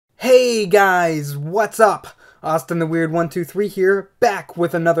Hey guys, what's up? Austin the Weird 123 here, back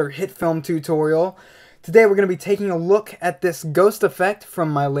with another HitFilm tutorial. Today we're going to be taking a look at this ghost effect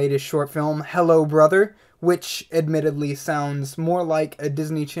from my latest short film, Hello Brother, which admittedly sounds more like a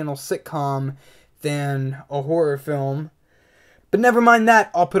Disney Channel sitcom than a horror film. But never mind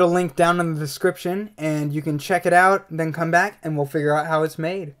that, I'll put a link down in the description and you can check it out, then come back and we'll figure out how it's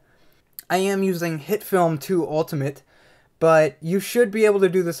made. I am using HitFilm 2 Ultimate, but you should be able to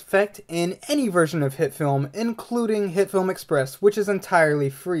do this effect in any version of HitFilm, including HitFilm Express, which is entirely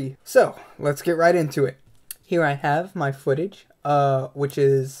free. So, let's get right into it. Here I have my footage, which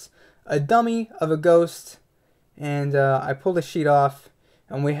is a dummy of a ghost, and I pull the sheet off,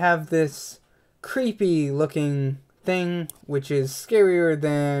 and we have this creepy looking thing, which is scarier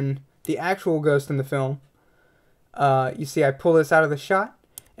than the actual ghost in the film. You see I pull this out of the shot,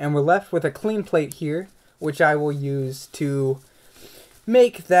 and we're left with a clean plate here, which I will use to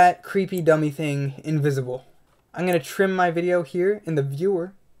make that creepy dummy thing invisible. I'm going to trim my video here in the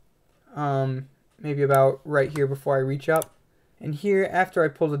viewer, maybe about right here before I reach up. And here, after I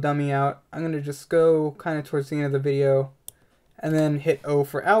pull the dummy out, I'm going to just go kind of towards the end of the video, and then hit O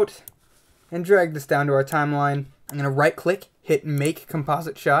for out, and drag this down to our timeline. I'm going to right click, hit Make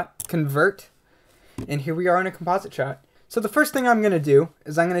Composite Shot, Convert, and here we are in a composite shot. So the first thing I'm going to do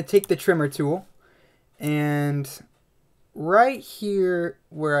is I'm going to take the trimmer tool, and right here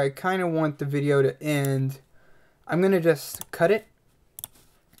where I kind of want the video to end, I'm going to just cut it,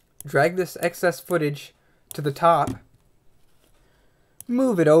 drag this excess footage to the top,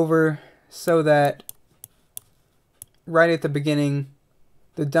 move it over so that right at the beginning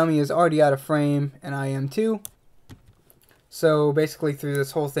the dummy is already out of frame and I am too. So basically through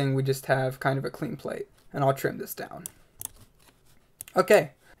this whole thing we just have kind of a clean plate, and I'll trim this down.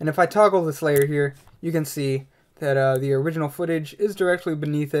 Okay, and if I toggle this layer here, you can see that the original footage is directly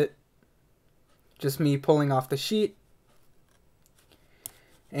beneath it. Just me pulling off the sheet.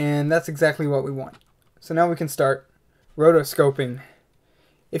 And that's exactly what we want. So now we can start rotoscoping.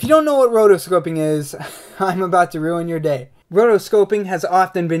 If you don't know what rotoscoping is, I'm about to ruin your day. Rotoscoping has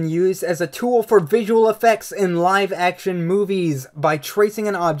often been used as a tool for visual effects in live-action movies. By tracing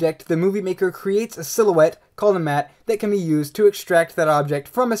an object, the movie maker creates a silhouette, called a matte, that can be used to extract that object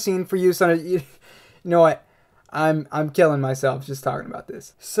from a scene for use on a... You know what? I'm killing myself just talking about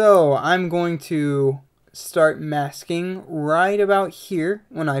this. So I'm going to start masking right about here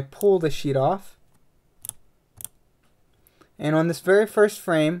when I pull the sheet off. And on this very first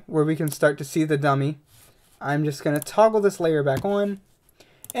frame where we can start to see the dummy, I'm just going to toggle this layer back on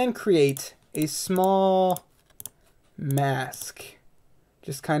and create a small mask,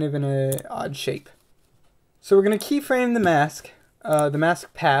 just kind of in an odd shape. So we're going to keyframe the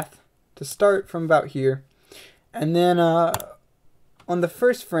mask path to start from about here, and then on the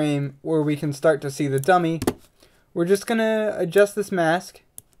first frame where we can start to see the dummy, we're just going to adjust this mask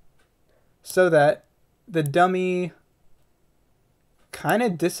so that the dummy kind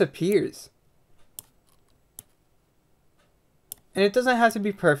of disappears. And it doesn't have to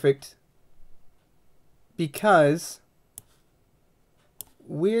be perfect, because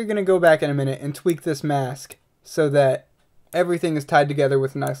we're going to go back in a minute and tweak this mask so that everything is tied together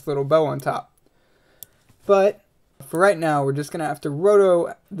with a nice little bow on top. But for right now, we're just going to have to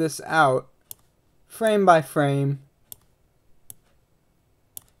roto this out frame by frame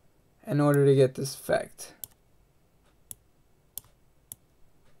in order to get this effect.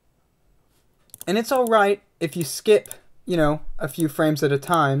 And it's alright if you skip, you know, a few frames at a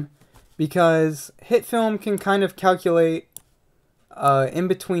time, because HitFilm can kind of calculate in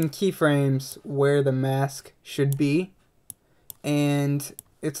between keyframes where the mask should be, and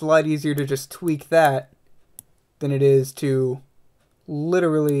it's a lot easier to just tweak that than it is to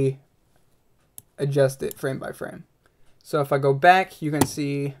literally adjust it frame by frame. So if I go back, you can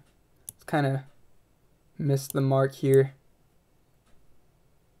see it's kind of missed the mark here.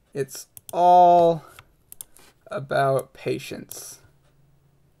 It's all about patience.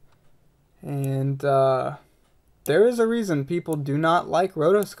 And there is a reason people do not like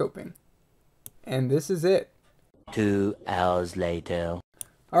rotoscoping. And this is it. 2 hours later.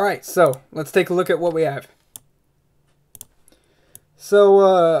 Alright, so let's take a look at what we have.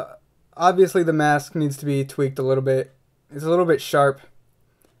 So obviously the mask needs to be tweaked a little bit. It's a little bit sharp.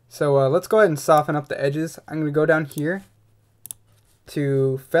 So let's go ahead and soften up the edges. I'm going to go down here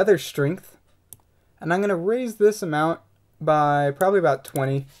to feather strength, and I'm going to raise this amount by probably about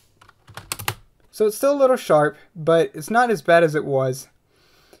 20. So it's still a little sharp, but it's not as bad as it was.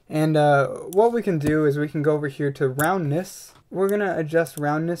 And what we can do is we can go over here to roundness. We're going to adjust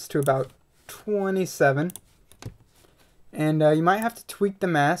roundness to about 27. And you might have to tweak the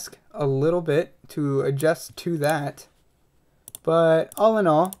mask a little bit to adjust to that. But all in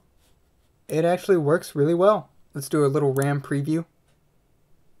all, it actually works really well. Let's do a little RAM preview.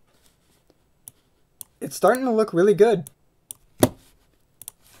 It's starting to look really good.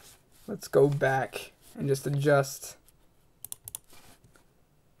 Let's go back and just adjust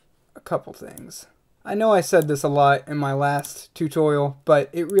a couple things. I know I said this a lot in my last tutorial, but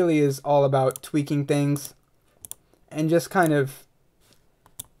it really is all about tweaking things and just kind of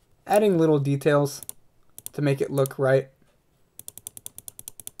adding little details to make it look right.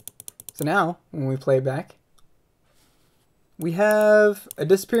 So now, when we play back, we have a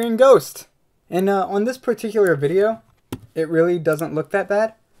disappearing ghost. And on this particular video, it really doesn't look that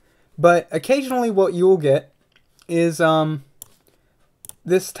bad. But occasionally what you'll get is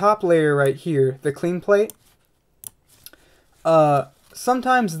this top layer right here, the clean plate.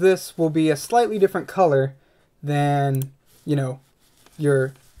 Sometimes this will be a slightly different color than, you know,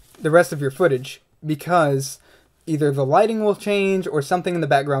 the rest of your footage, because either the lighting will change or something in the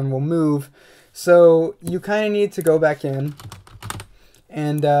background will move. So you kind of need to go back in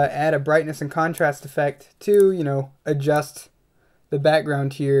and add a brightness and contrast effect to, you know, adjust the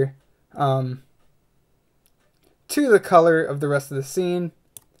background here to the color of the rest of the scene.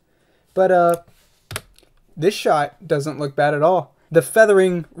 But this shot doesn't look bad at all. The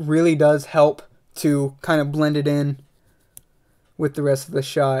feathering really does help to kind of blend it in with the rest of the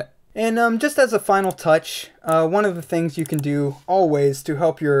shot. And just as a final touch, one of the things you can do always to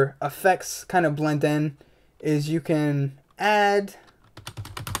help your effects kind of blend in is you can add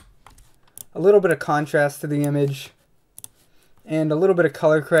a little bit of contrast to the image and a little bit of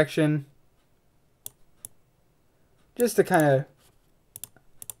color correction, just to kind of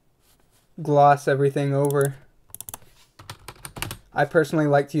gloss everything over. I personally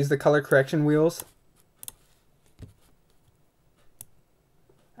like to use the color correction wheels.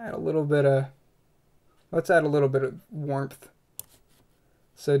 Add a little bit of, let's add a little bit of warmth.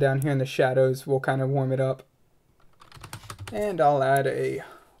 So down here in the shadows, we'll kind of warm it up. And I'll add a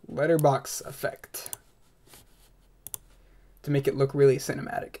letterbox effect to make it look really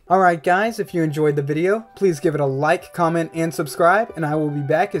cinematic. Alright guys, if you enjoyed the video, please give it a like, comment, and subscribe, and I will be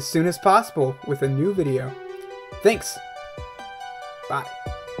back as soon as possible with a new video. Thanks! Bye!